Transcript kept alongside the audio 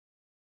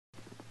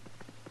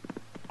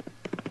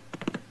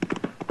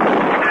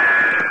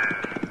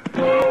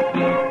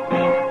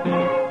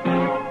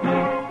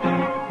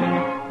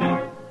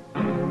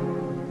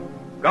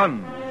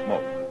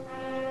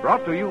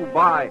brought to you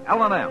by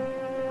L&M,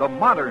 the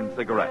modern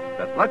cigarette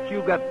that lets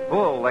you get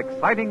full,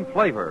 exciting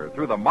flavor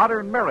through the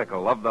modern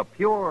miracle of the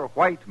pure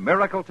white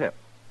Miracle Tip.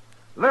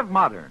 Live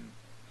modern.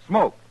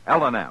 Smoke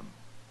L&M.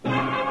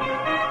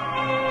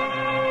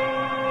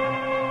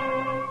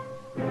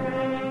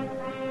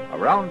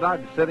 Around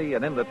Dodge City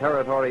and in the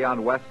territory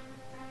on West,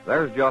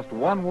 there's just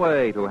one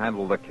way to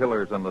handle the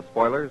killers and the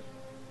spoilers,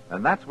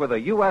 and that's with a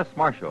U.S.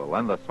 Marshal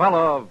and the smell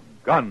of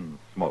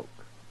Gunsmoke.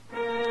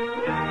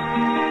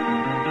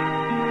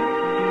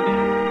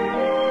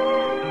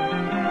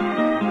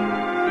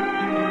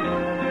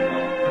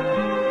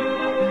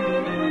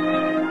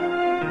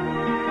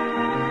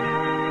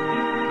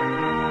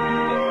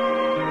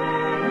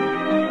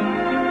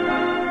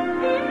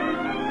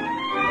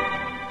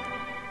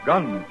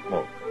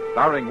 Gunsmoke,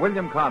 starring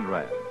William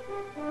Conrad.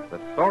 The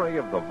story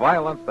of the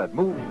violence that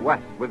moved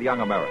west with young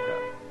America.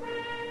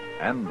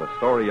 And the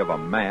story of a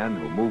man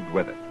who moved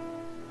with it.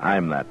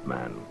 I'm that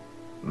man.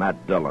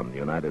 Matt Dillon,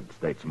 United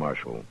States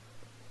Marshal.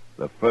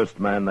 The first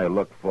man they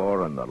look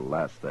for and the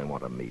last they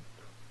want to meet.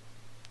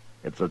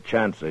 It's a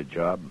chancy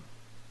job,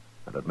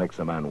 and it makes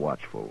a man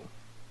watchful.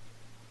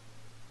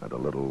 And a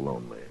little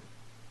lonely.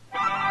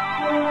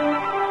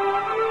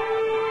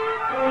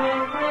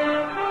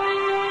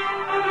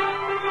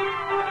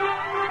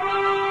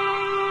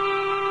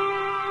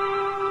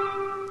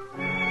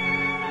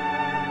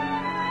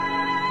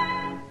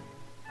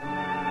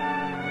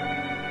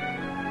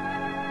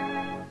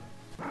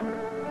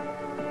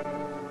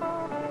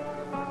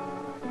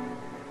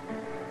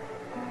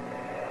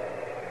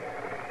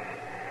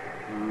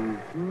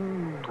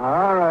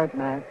 All right,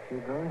 Max, you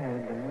go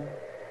ahead, then.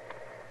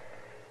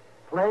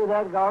 Play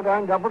that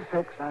doggone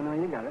 666. I know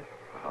you got it.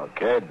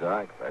 Okay,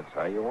 Doc. That's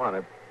how you want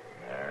it.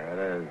 There it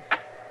is.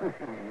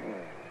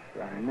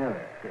 Yes, I know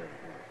it.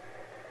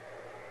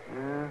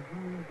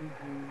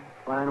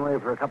 Fine way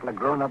for a couple of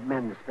grown-up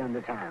men to spend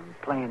their time,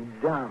 playing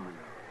dominoes.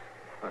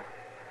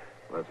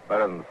 Well, it's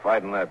better than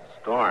fighting that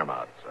storm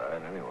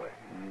outside, anyway.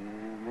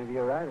 Maybe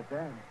you're right at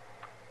that.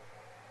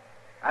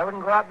 I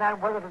wouldn't go out in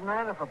that weather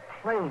tonight if a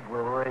plague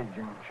were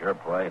raging. Sure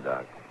play,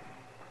 Doc.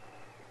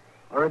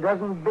 Or a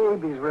dozen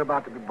babies were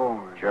about to be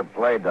born. Sure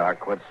play,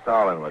 Doc. Quit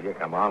stalling, will you?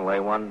 Come on, lay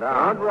one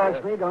down. Don't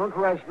rush me. Don't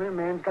rush me. A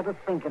man's got to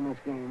think in this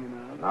game, you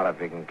know. Not if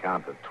he can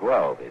count to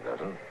 12, he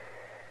doesn't.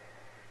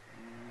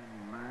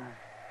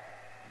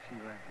 See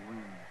like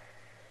wind.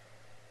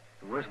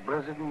 The worst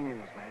blizzard in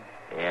years, man.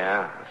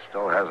 Yeah, it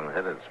still hasn't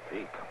hit its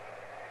peak.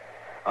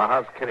 Oh,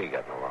 how's Kitty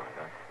getting along,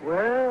 Doc? Well,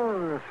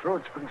 her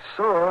throat's been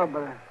sore,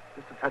 but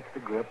just to touch the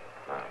grip.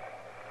 Oh.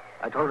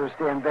 I told her to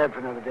stay in bed for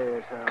another day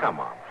or so. Come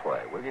on,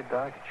 play, will you,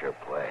 Doc? It's your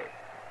play.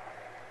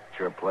 It's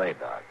your play,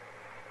 Doc.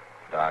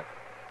 Doc?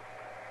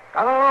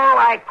 Oh,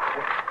 I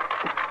quit.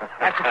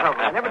 That's the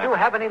trouble. I never do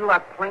have any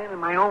luck playing in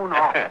my own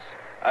office.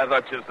 I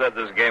thought you said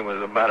this game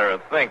was a matter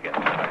of thinking.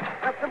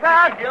 Shut the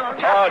door,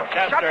 Jones. Oh,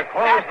 Chester,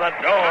 close the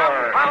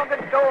door. Found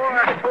the door.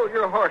 Hold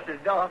your horses,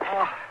 dog.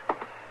 Oh.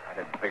 I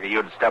didn't figure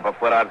you'd step a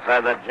foot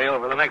outside that jail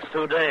for the next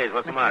 2 days.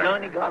 What's the matter?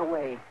 Johnny got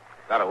away.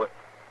 Got away?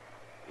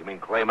 You mean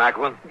Clay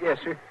Macklin? Yes,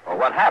 sir. Well,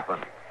 what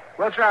happened?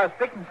 Well, sir, I was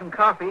picking some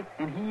coffee,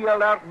 and he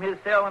yelled out from his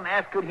cell and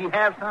asked could he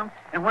have some.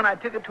 And when I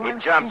took it to him...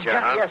 He jumped you,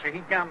 huh? Yes, sir,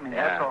 he jumped me,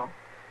 Yeah. that's all.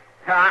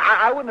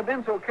 I wouldn't have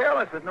been so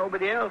careless with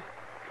nobody else.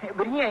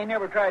 But he ain't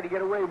never tried to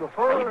get away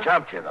before. He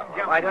jumped you, though.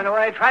 Well, I don't know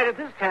why I tried it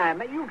this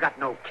time. You've got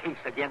no case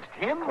against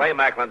him. Clay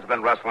Macklin's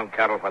been rustling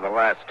cattle for the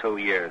last 2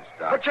 years,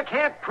 Doc. But you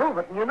can't prove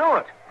it, and you know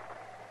it.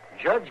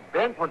 Judge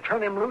Bent will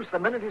turn him loose the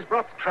minute he's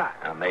brought to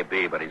trial.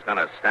 Maybe, but he's going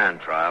to stand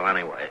trial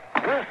anyway.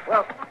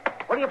 Well,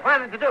 what are you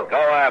planning to do? Go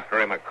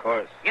after him, of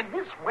course. In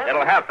this weather?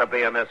 It'll have to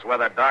be in this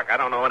weather, Doc. I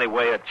don't know any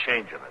way of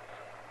changing it.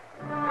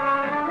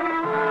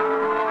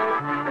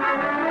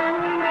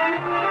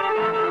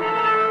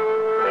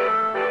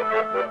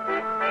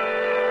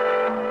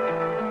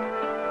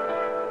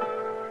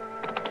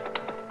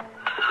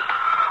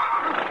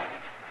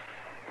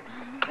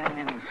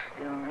 Stand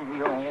still,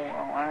 you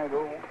wide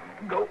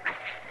old goat.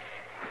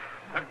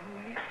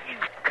 These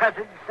cussed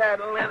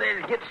saddle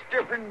leathers get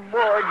stripping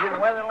boards in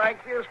weather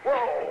like this.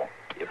 Whoa.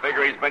 You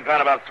figure he's been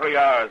gone about 3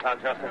 hours, huh,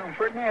 Justin? I'm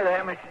pretty near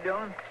that, Mr.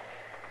 Dillon.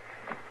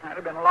 I'd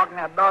have been locking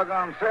that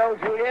doggone cell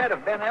till yet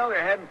if Ben Elder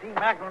hadn't seen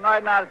Macklin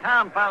riding out of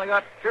town and finally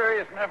got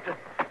curious enough to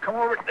come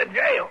over to the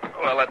jail.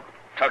 Well, it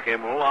took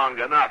him long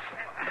enough.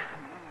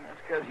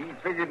 That's because he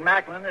figured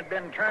Macklin had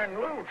been turned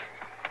loose.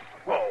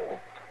 Whoa.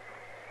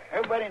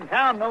 Everybody in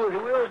town knows he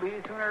will be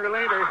sooner or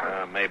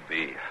later.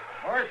 Maybe.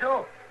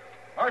 Marshal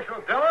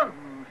Dillon?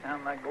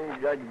 Sound like old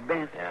Judge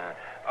Bent. Yeah.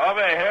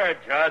 Over here,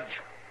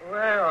 Judge.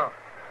 Well,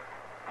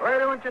 why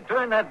don't you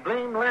turn that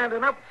blame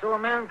lantern up so a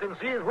man can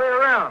see his way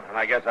around? And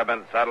I guess I've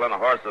been saddling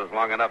horses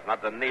long enough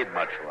not to need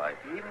much light.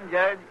 Even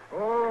Judge.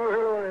 Oh,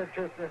 hello there,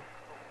 Chester.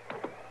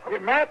 Hey,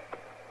 Matt,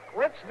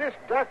 what's this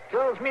Doc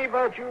tells me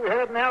about you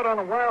heading out on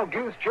a wild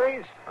goose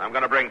chase? I'm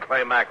going to bring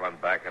Clay Macklin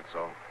back, that's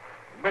all.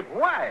 But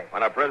why?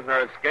 When a prisoner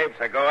escapes,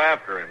 I go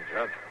after him,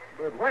 Judge.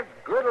 But what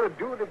good will it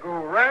do to go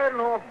riding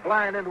off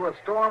blind into a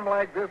storm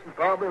like this and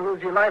probably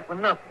lose your life for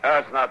nothing?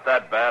 It's not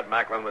that bad.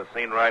 Macklin was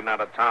seen riding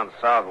out of town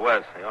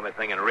southwest. The only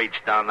thing in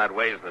reach down that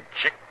way is the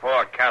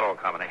Chick-Paw Cattle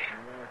Company.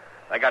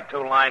 They got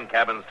 2 line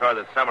cabins toward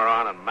the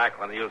Cimarron, and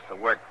Macklin used to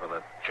work for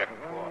the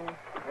Chick-Paw.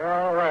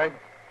 All right.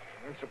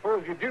 And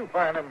suppose you do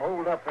find him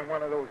holed up in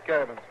one of those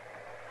cabins.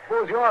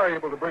 Suppose you are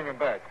able to bring him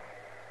back.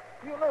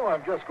 You know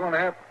I'm just going to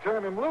have to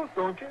turn him loose,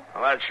 don't you?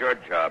 Well, that's your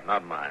job,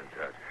 not mine,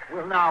 Judge.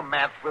 Well, now,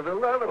 Matt, for the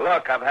love of...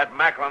 Look, I've had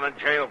Macklin in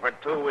jail for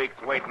 2 weeks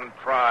waiting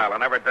trial,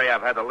 and every day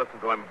I've had to listen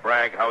to him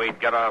brag how he'd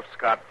get off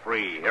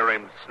scot-free, hear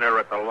him sneer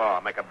at the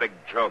law, make a big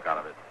joke out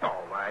of it.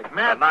 All right,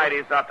 Matt. Tonight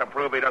he's out to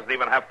prove he doesn't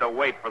even have to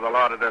wait for the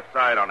law to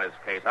decide on his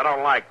case. I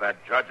don't like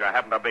that, Judge. I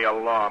happen to be a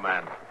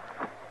lawman.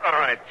 All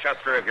right,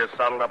 Chester, if you're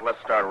saddled up,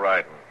 let's start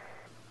riding.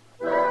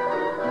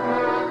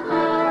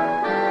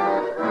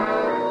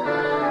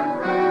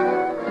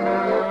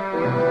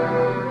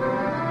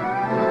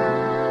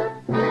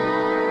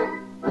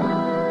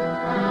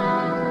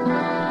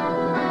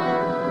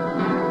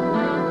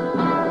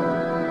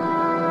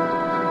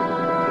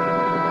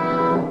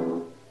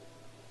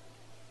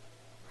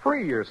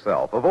 Free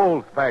yourself of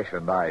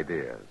old-fashioned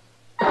ideas.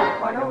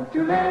 Why don't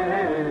you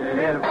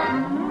live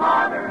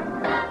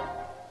modern?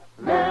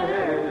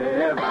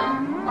 Live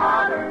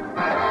modern.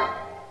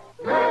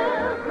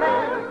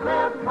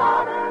 Live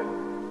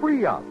modern.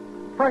 Free up.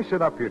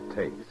 Freshen up your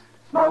taste.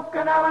 Smoke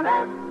an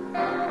L&M.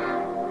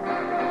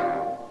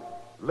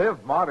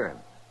 Live modern.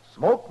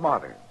 Smoke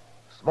modern.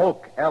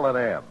 Smoke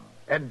L&M.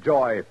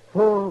 Enjoy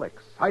full,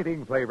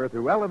 exciting flavor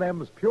through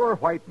L&M's Pure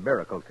White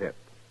Miracle Tip.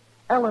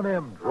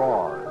 L&M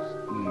draws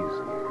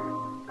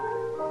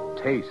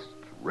easier. Tastes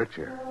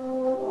richer.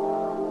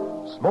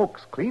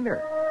 Smokes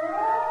cleaner.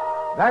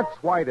 That's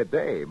why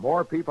today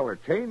more people are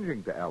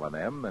changing to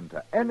L&M than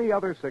to any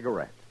other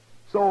cigarette.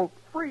 So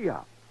free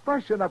up.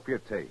 Freshen up your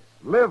taste.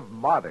 Live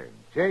modern.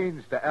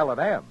 Change to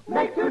L&M.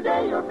 Make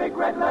today your big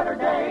red letter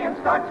day and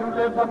start to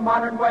live the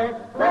modern way.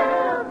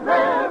 Live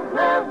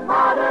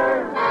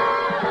modern.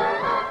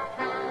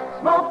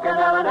 Smoke an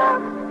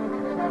L&M.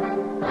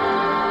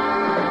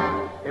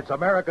 It's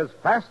America's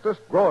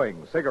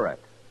fastest-growing cigarette.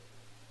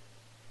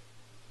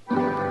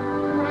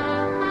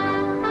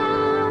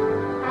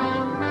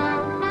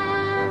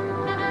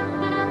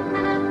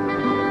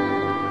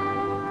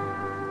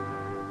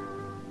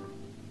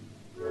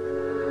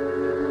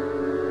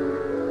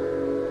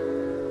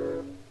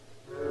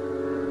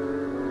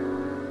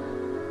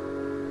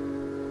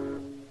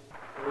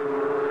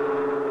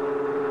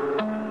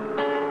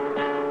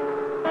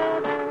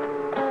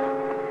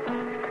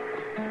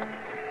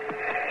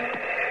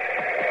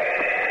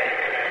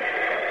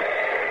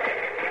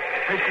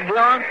 Mr.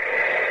 Dillon?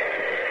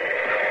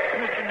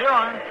 Mr.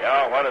 Dillon?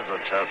 Yeah, what is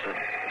it, Chester?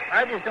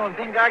 I just don't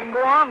think I can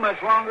go on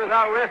much longer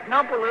without resting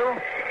up a little.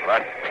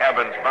 That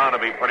cabin's bound to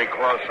be pretty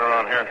close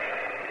around here.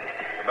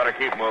 You better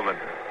keep moving.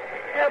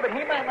 Yeah, but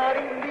he might not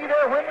even be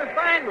there when we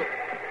find it.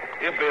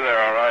 He'll be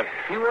there, all right.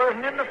 He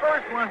wasn't in the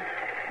first one.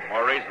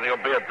 More reason he'll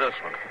be at this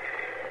one.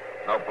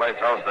 No place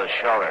else to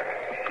shelter.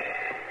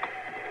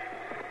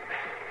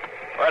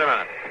 Wait a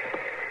minute.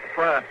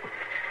 What?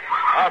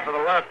 Off to the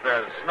left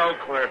there, the snow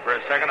cleared for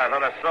a second. I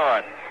thought I saw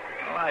it.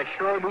 Well, I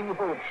sure do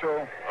hope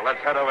so. Well, let's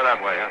head over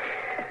that way, huh?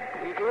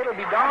 It'll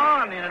be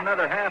dawn in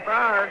another half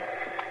hour.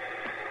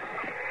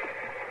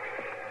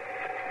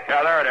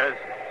 Yeah, there it is.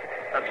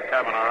 That's the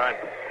cabin, all right.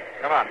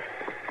 Come on.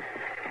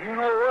 You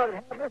know what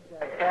happened to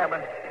that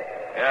cabin?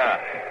 Yeah,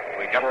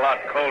 we got a lot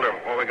colder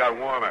before we got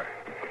warmer.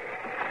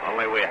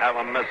 Only we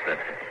haven't missed it.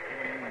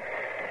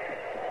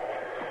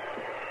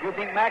 You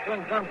think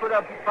Macklin's gonna put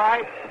up a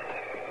fight?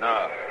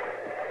 No.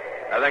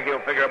 I think he'll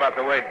figure about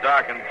the way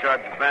Doc and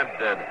Judge Bent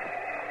did.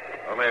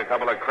 Only a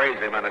couple of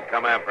crazy men had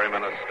come after him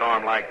in a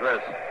storm like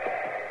this.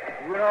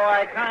 You know,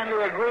 I kind of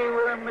agree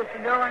with him,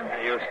 Mr. Dillon.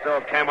 You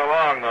still came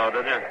along, though,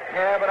 didn't you?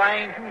 Yeah, but I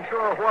ain't too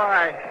sure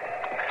why.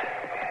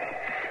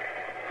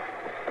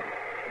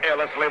 Here,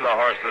 let's leave the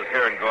horses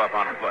here and go up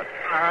on foot.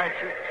 All right,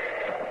 sir.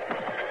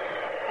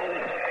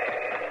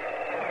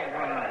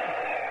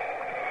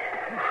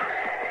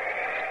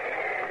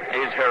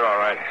 He's here, all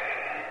right.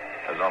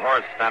 There's a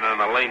horse standing in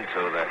the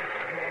lean-to there.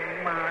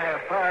 My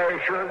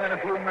fire's sure gonna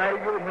feel mighty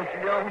good,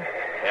 Mr. Dillon.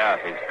 Yeah,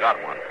 if he's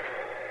got one.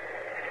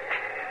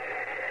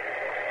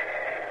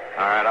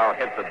 All right, I'll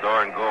hit the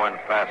door and go in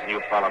fast, and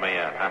you follow me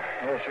in, huh?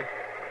 Yes, sir.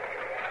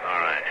 All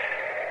right.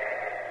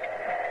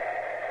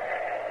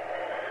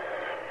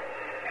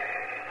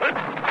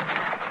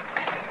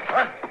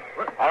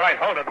 What? All right,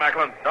 hold it,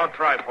 Macklin. Don't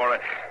try for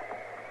it.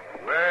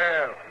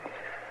 Well,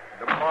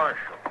 the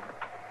marshal.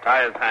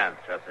 Tie his hands,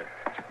 Chester.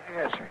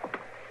 Yes, sir.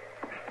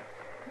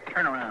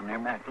 Turn around there,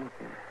 Macklin.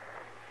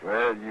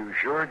 Well, you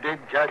sure did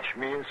catch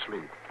me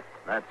asleep.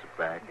 That's a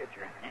fact. Get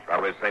your hand.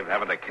 Probably saved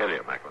having to kill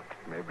you, Macklin.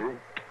 Maybe.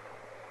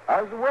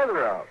 How's the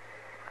weather out?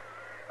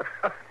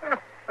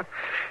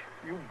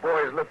 You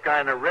boys look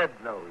kind of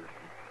red-nosed.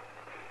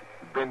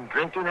 You been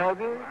drinking,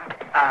 have you?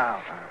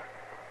 Ow.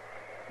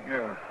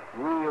 You're a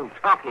real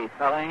talky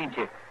fella, ain't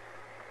you?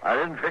 I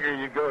didn't figure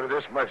you'd go to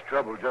this much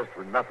trouble just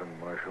for nothing,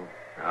 Marshal.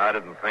 I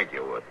didn't think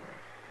you would.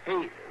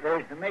 Hey,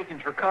 there's the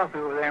makings for coffee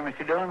over there,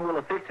 Mr. Dillon. Will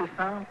it fix this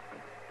some?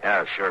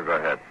 Yeah, sure, go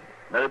ahead.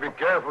 Better be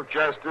careful,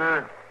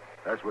 Chester.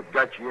 That's what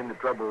got you into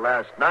trouble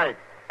last night.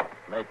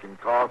 Making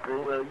coffee.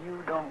 Well,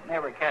 you don't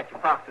never catch a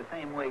fox the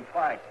same way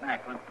twice,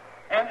 Macklin.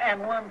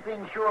 And one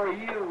thing sure,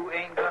 you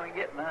ain't going to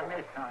get none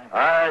this time.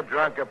 I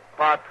drank a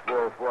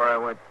potful before I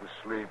went to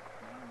sleep.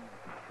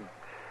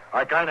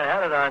 I kind of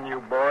had it on you,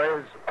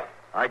 boys.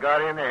 I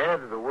got in ahead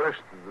of the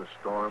worst of the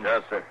storm.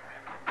 Chester.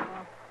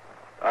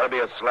 Ought to be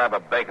a slab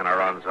of bacon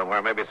around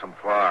somewhere, maybe some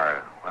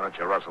flour. Why don't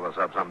you rustle us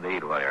up something to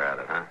eat while you're at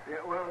it, huh? Yeah,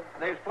 well,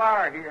 there's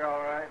flour here, all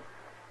right.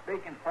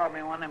 Bacon's probably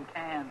in one of them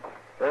cans.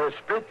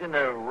 Speaking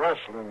of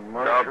rustling,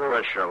 Marshal... Don't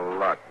push your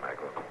luck,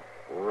 Michael.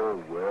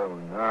 Oh, well,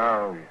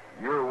 now,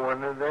 you're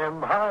one of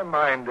them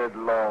high-minded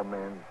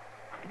lawmen.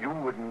 You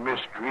wouldn't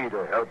mistreat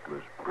a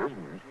helpless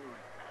prisoner.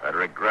 I'd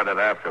regret it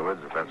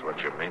afterwards, if that's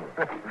what you mean.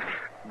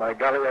 By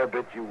golly, I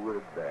bet you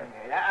would, that.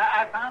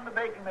 I found the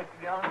bacon, Mr.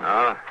 Dillon.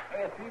 No?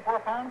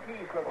 3-4 pound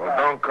piece. Well,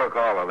 don't cook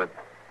all of it.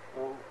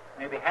 Well,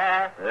 maybe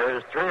half.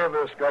 There's 3 of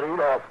us got to eat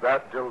off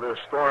that till this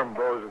storm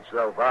blows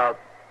itself out.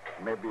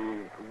 Maybe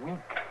a week.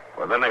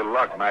 Well, then they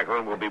luck,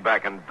 Macklin. We'll be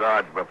back in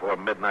Dodge before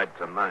midnight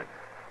tonight.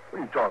 What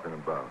are you talking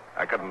about?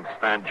 I couldn't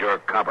stand your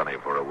company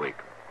for a week.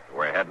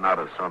 We're heading out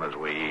as soon as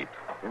we eat.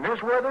 In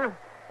this weather?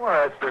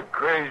 Why, that's the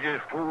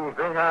craziest fool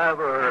thing I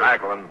ever heard.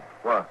 Macklin.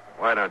 What?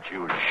 Why don't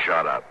you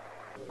shut up?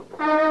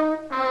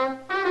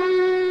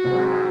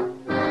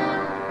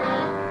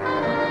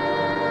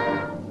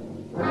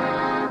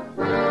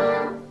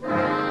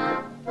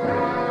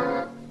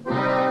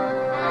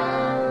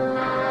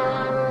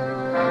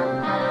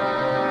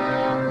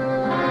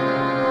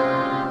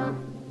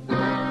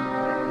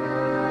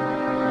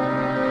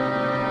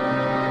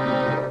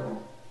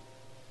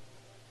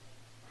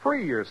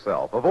 Free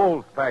yourself of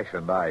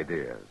old-fashioned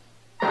ideas.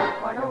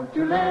 Why don't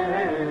you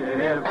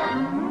live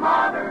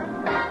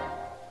modern?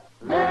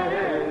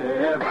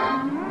 Live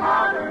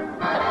modern.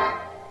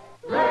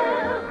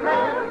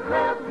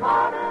 Live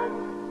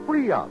modern.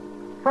 Free up.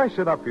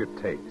 Freshen up your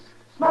taste.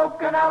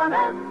 Smoke an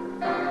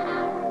L&M.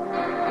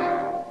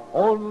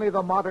 Only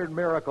the modern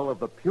miracle of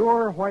the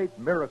pure white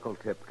miracle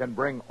tip can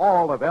bring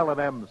all of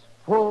L&M's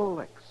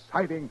full,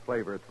 exciting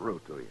flavor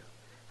through to you.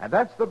 And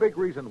that's the big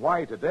reason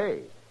why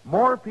today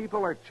more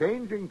people are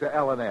changing to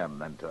L&M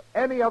than to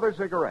any other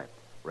cigarette.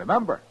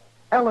 Remember,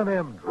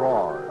 L&M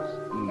draws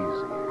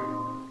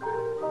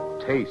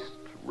easier, tastes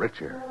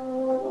richer,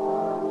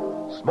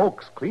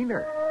 smokes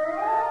cleaner.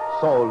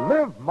 So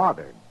live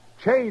modern.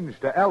 Change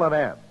to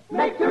L&M.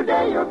 Make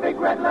today your big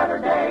red letter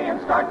day and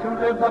start to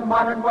live the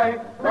modern way.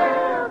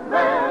 Live,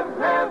 live,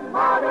 live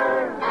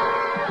modern.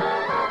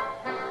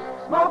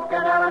 Smoke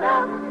an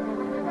L&M.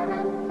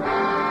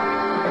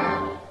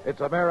 It's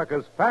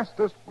America's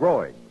fastest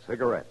growing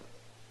cigarette.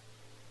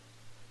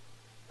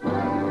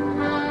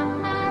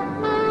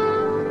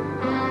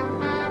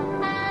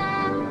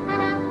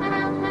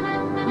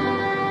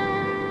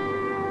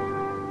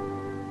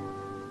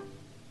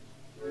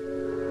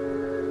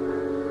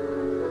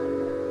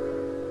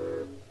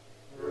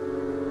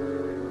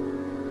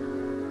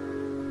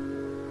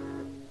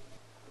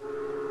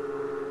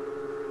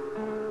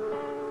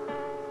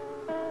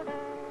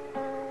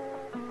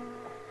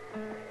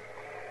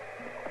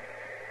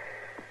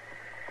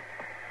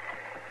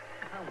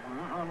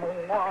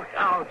 Walk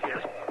out, you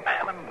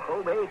spabbing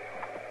probate.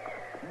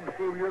 The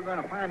fool you're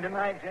going to find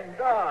tonight's in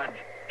Dodge.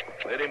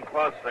 Lead him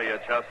close to you,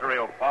 Chester.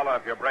 He'll follow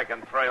if you're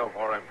breaking trail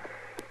for him.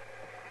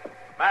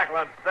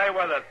 Macklin, stay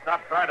with us.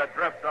 Stop trying to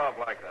drift off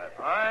like that.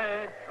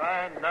 I ain't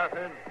trying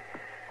nothing.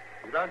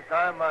 You'd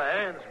untie my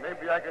hands,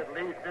 maybe I could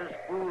lead this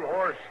fool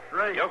horse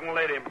straight. You can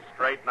lead him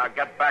straight. Now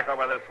get back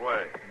over this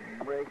way.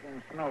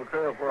 Breaking snow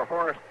trail for a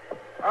horse.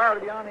 I ought to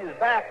be on his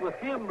back with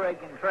him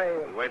breaking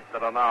trail. We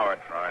wasted an hour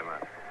trying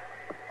that.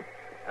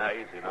 Now,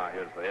 easy now.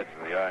 Here's the edge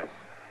of the ice.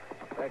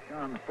 Back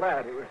on the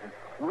flat, it was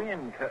the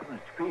wind cutting us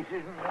to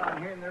pieces, and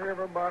down here in the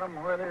river bottom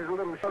where there's a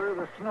little shelter,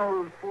 the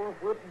snow's 4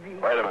 foot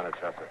deep. Wait a minute,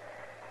 Chester.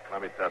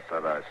 Let me test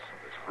that ice.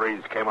 This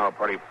freeze came out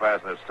pretty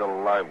fast, and there's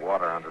still live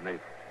water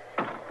underneath.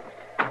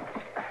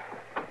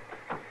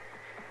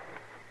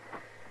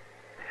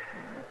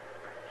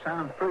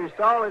 Sounds pretty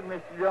solid,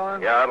 Mr.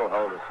 Dillon. Yeah, it'll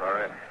hold us, all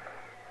right.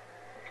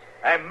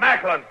 Hey,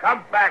 Macklin,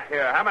 come back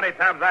here. How many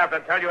times I have to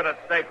tell you to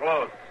stay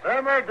close?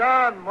 Simmer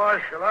down,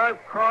 Marshal.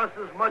 I've crossed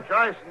as much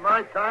ice in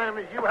my time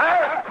as you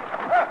have.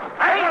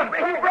 Hey,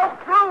 he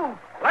broke through.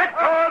 Let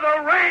go of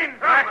the reins,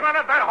 Macklin.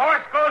 If that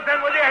horse goes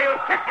in with you,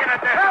 he'll kick you to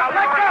death. Now,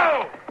 let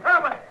go.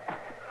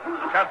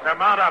 Chester,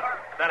 mount up.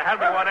 Then hand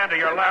me one end of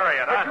your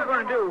lariat, huh? What you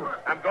going to do?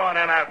 I'm going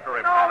in after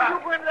him. No,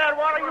 you go into that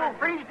water, you'll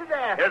freeze to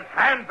death. His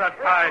hands are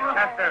tied,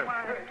 Chester.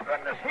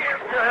 Goodness, here.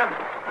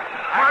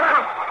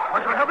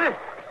 Marshal, help me.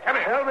 Come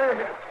here. Help me.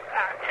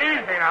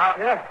 Easy now.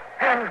 Yeah.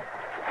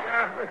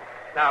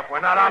 Now, if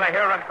we're not out of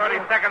here in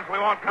 30 seconds, we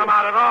won't come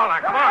out at all.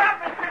 Now, come on.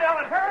 Mr.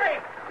 Dillon, hurry.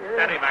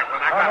 Steady, Macklin.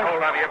 I got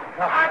hold of you.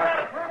 I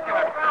got a pretty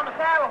rope around the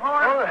saddle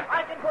horn.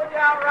 I can put you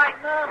out right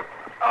enough.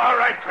 Oh, All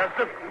right,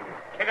 Chester.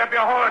 Kick up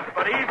your horse,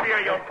 but easier.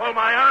 You'll pull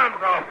my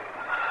arms off.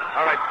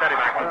 All right, steady,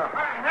 Macklin.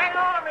 Hang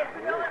on,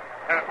 Mr. Dillon.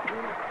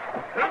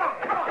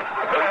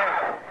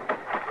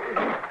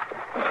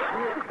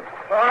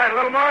 All right, a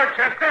little more,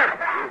 Chester.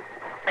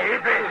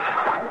 Easy.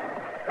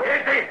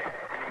 Easy.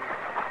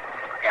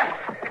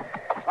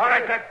 All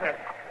right, that's it.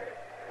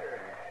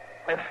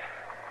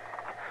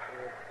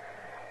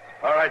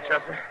 All right,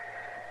 Chester.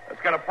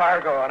 Let's get a fire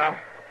going now.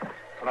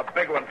 And a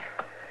big one.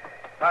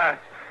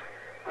 Fast.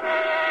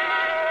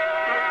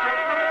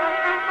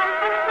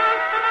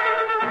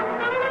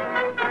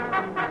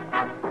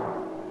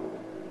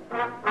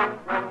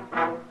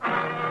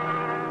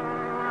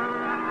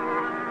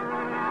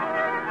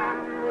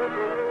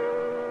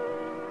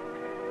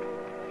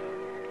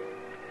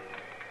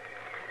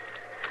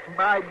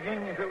 By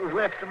genius, if it was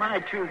left to my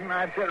choosing,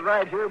 I'd sit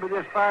right here with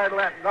this fire till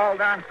that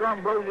gall-darn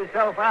storm blows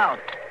itself out.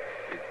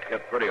 You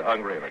get pretty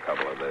hungry in a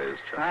couple of days,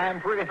 Chester. I'm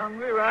pretty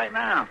hungry right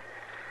now.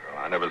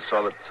 Well, I never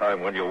saw the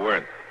time when you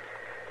weren't.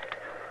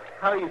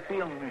 How you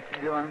feeling,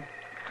 Mr. Dillon?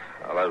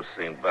 Well, I've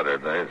seen better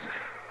days.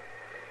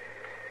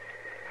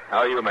 How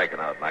are you making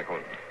out,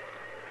 Macklin?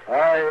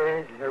 I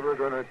ain't never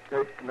going to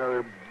take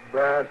another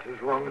bath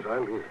as long as I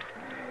live.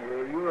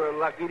 Well, you're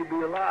lucky to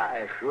be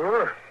alive.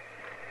 Sure.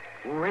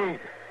 Who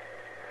ain't?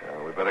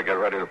 Well, we better get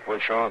ready to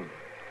push on.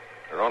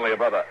 We're only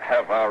about a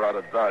half hour out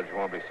of Dodge. It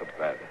won't be so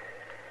bad.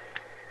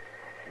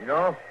 You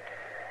know,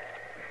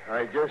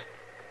 I just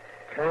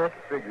can't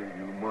figure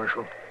you,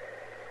 Marshal.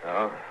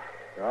 Oh?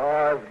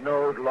 I've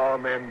knowed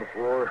lawmen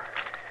before.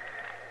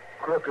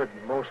 Crooked,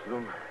 most of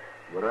them.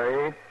 But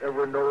I ain't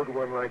ever knowed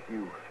one like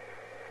you.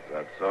 Is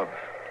that so?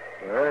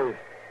 Hey,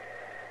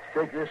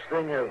 take this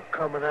thing of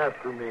coming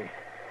after me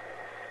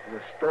in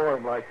a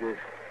storm like this.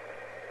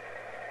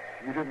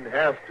 You didn't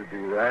have to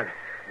do that,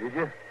 did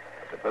you?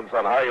 Depends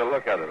on how you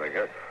look at it, I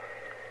guess.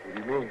 What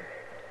do you mean?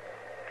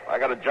 I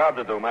got a job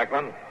to do,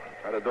 Macklin.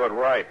 Try to do it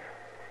right.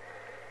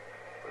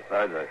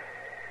 Besides, I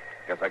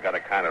guess I got a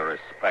kind of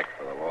respect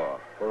for the law.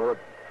 Well,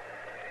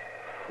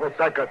 what's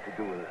that got to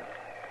do with it?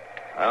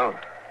 Well,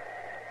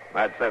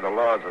 I'd say the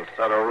law is a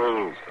set of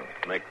rules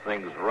to make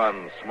things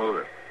run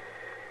smoother.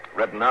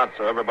 Written out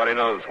so everybody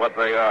knows what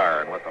they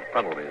are and what the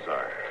penalties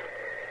are.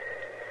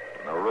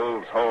 And the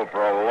rules hold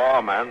for a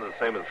lawman the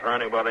same as for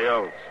anybody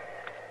else.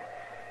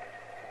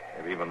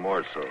 Maybe even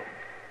more so.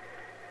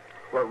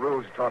 What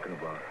rules are you talking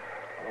about?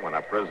 Well, when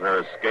a prisoner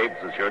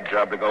escapes, it's your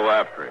job to go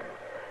after him.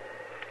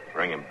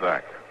 Bring him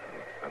back.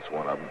 That's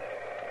one of them.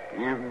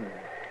 Even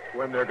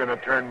when they're going to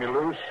turn me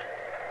loose?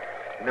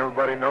 And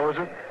everybody knows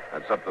it?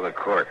 That's up to the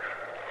court.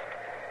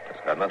 It's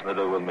got nothing to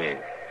do with me.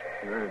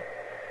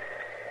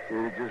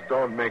 It just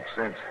don't make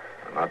sense.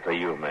 Not to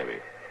you, maybe.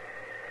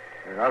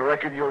 And I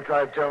reckon you'll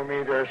try to tell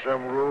me there's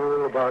some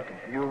rule about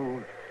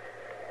you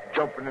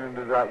jumping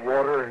into that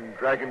water and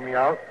dragging me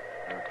out?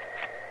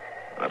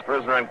 When a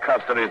prisoner in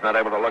custody is not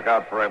able to look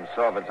out for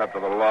himself, it's up to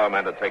the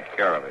lawman to take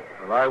care of him.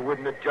 Well, I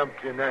wouldn't have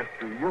jumped in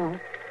after you.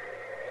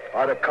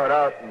 I'd have cut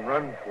out and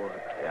run for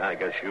it. Yeah, I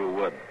guess you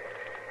would.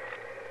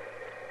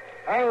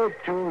 I ain't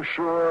too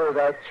sure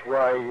that's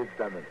why you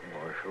done it,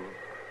 Marshal.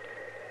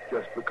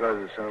 Just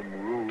because of some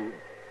rule.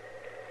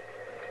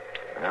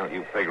 Well,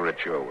 you figure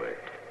it your way.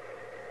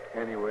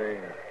 Anyway,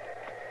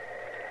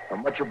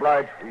 I'm much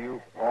obliged for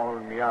you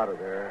hauling me out of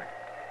there.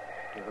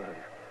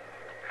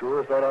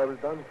 Sure thought I was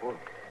done for.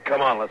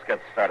 Come on, let's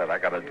get started. I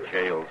got a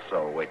jail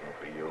cell waiting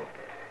for you.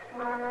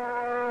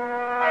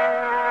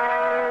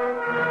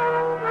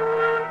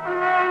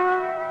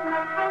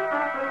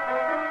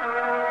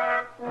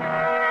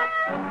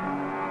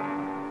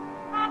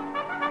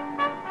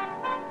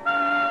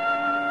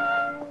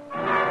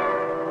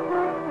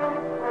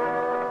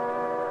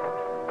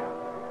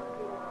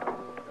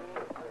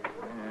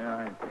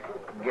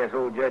 I guess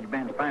old Judge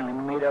Ben's finally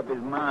made up his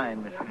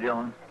mind, Mr.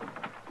 Dillon.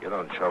 You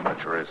don't show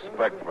much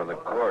respect for the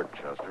court,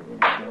 Chester.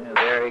 Yeah,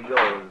 there he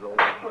goes.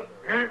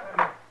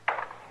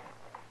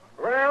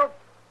 Well,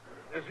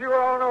 as you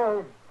all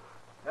know,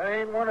 I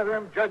ain't one of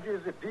them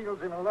judges that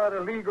deals in a lot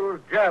of legal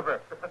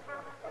jabber.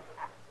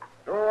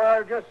 So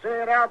I'll just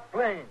say it out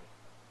plain.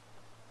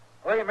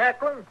 Clay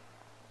Macklin,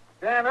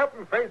 stand up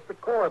and face the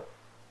court.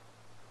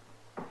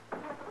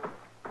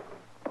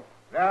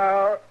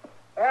 Now,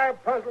 I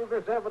puzzled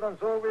this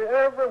evidence over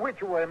every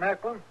which way,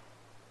 Macklin.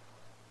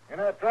 And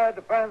I tried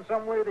to find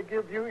some way to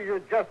give you your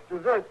just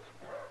deserts.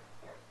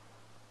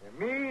 And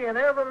me and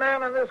every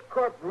man in this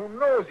courtroom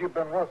knows you've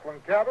been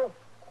rustling cattle.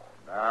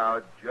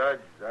 Now, Judge,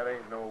 that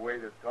ain't no way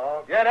to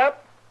talk. Get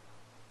up.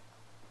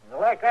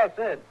 And like I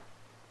said,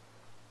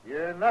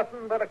 you're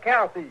nothing but a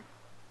cow thief.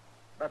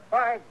 But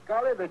by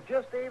golly, there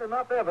just ain't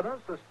enough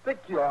evidence to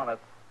stick you on it.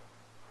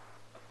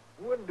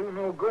 It wouldn't do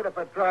no good if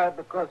I tried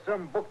because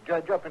some book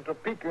judge up in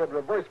Topeka would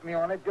reverse me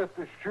on it just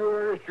as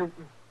sure as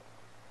shooting.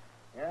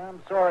 Yeah,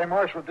 I'm sorry,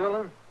 Marshal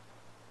Dillon.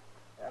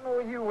 I know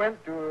you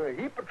went to a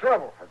heap of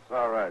trouble. That's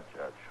all right,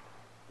 Judge.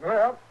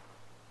 Well,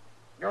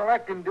 all I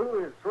can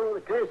do is throw the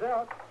case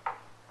out.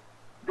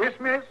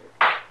 Dismiss.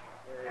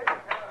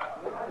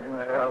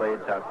 Well,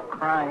 it's a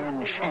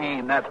crying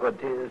shame, that's what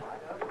it is.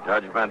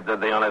 Judgment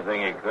did the only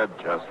thing he could,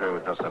 Chester. It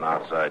was just an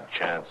outside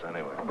chance,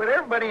 anyway. But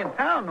everybody in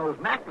town knows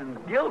Macklin's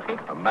guilty.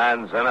 A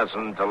man's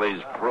innocent until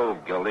he's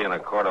proved guilty in a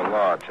court of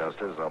law,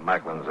 Chester, so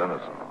Macklin's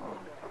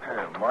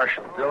innocent.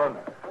 Marshal Dillon.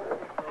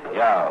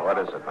 Yeah, what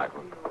is it,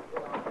 Macklin?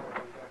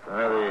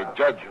 The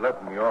judge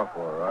let me off,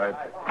 all right.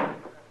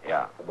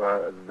 Yeah.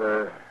 But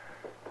there's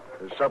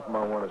something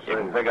I want to say. You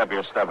can pick up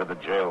your stuff at the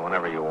jail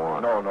whenever you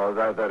want. No,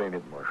 that ain't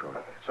it, Marshal.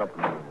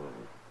 Something...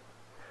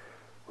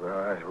 Well,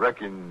 I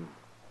reckon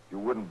you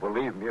wouldn't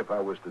believe me if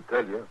I was to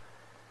tell you.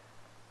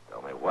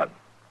 Tell me what?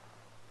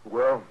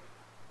 Well,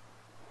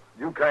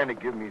 you kind of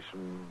give me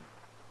some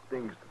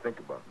things to think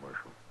about,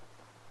 Marshal.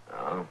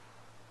 Oh?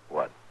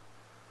 What?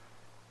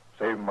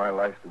 Saving my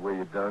life the way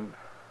you done.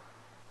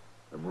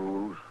 Them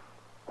rules,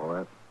 all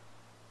that.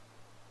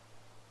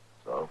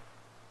 So?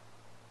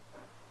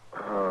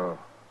 Well,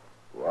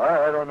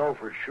 I don't know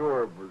for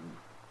sure, but...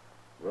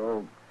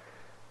 Well,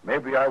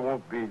 maybe I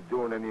won't be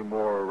doing any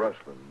more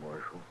rustling,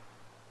 Marshal.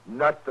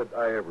 Not that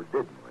I ever did,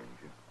 mind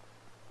you.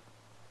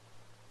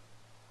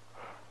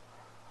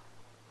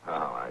 Oh,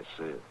 I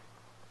see it.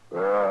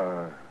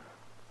 Well,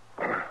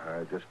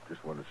 I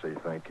just want to say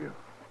thank you.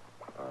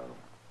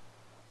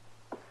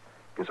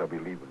 Guess I'll be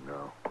leaving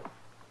now.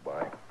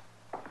 Bye.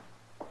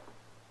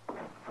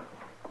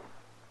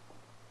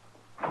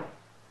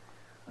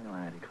 Well,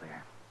 I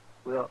declare.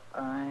 Well,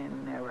 I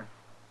never.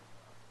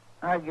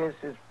 I guess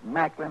this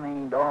Macklin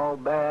ain't all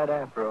bad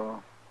after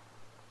all.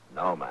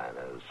 No man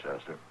is,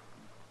 Chester.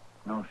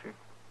 No, sir.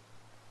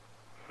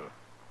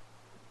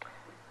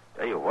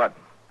 Tell you what,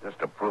 just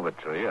to prove it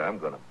to you, I'm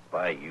going to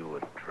buy you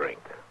a drink.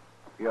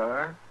 You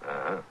are?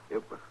 Uh-huh.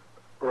 Yep.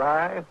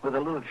 Rye with a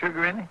little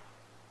sugar in it?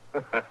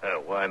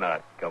 Why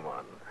not? Come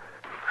on.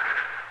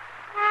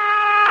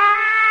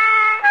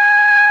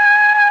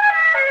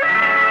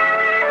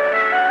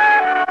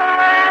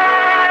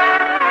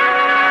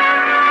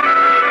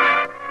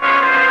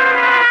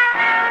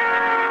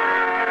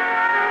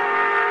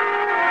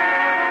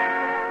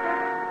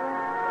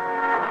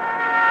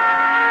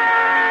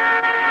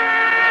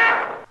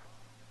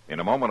 In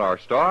a moment, our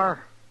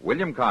star,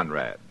 William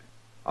Conrad.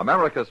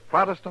 America's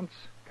Protestants,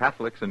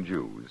 Catholics, and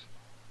Jews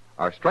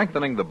are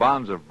strengthening the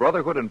bonds of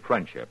brotherhood and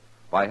friendship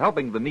by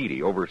helping the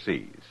needy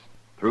overseas.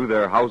 Through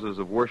their houses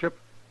of worship,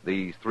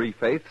 these three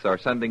faiths are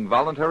sending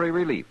voluntary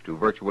relief to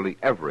virtually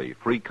every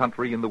free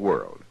country in the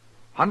world.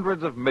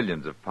 Hundreds of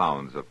millions of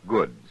pounds of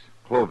goods,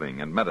 clothing,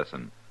 and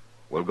medicine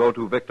will go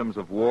to victims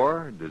of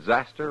war,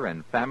 disaster,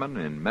 and famine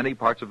in many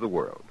parts of the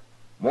world.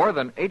 More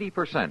than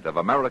 80% of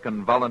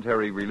American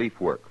voluntary relief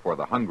work for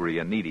the hungry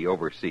and needy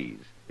overseas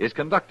is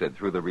conducted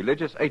through the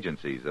religious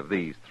agencies of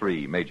these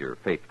three major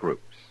faith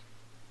groups.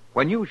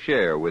 When you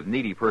share with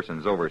needy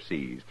persons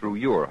overseas through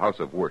your house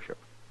of worship,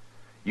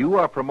 you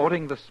are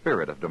promoting the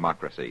spirit of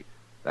democracy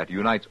that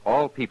unites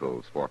all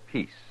peoples for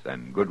peace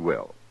and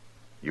goodwill.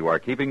 You are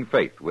keeping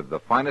faith with the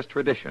finest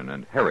tradition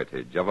and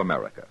heritage of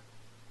America.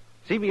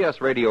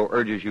 CBS Radio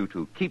urges you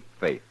to keep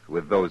faith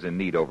with those in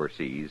need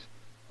overseas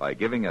by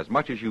giving as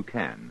much as you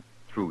can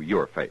through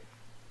your faith.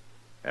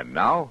 And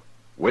now,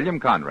 William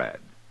Conrad.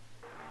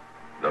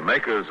 The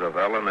makers of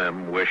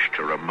L&M wish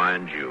to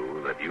remind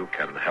you that you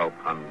can help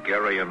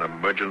Hungarian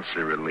emergency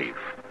relief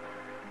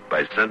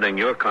by sending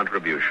your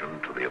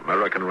contribution to the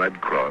American Red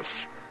Cross,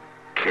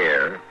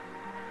 CARE,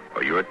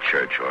 or your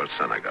church or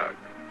synagogue.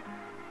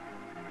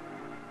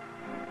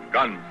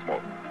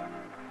 Gunsmoke.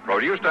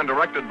 Produced and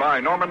directed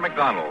by Norman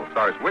MacDonald,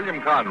 stars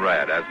William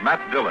Conrad as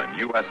Matt Dillon,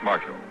 U.S.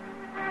 Marshal.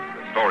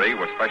 The story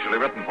was specially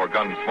written for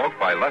Gunsmoke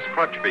by Les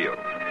Crutchfield,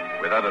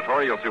 with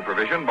editorial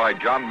supervision by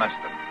John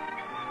Meston.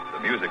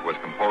 The music was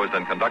composed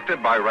and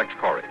conducted by Rex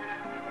Corey.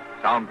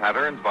 Sound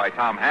patterns by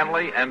Tom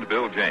Hanley and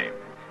Bill James.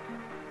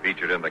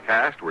 Featured in the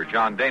cast were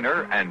John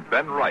Daner and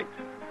Ben Wright.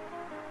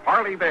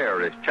 Harley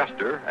Bear is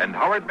Chester, and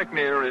Howard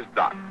McNear is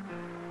Doc.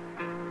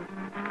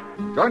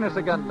 Join us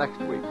again next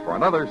week for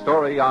another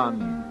story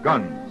on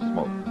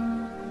Gunsmoke.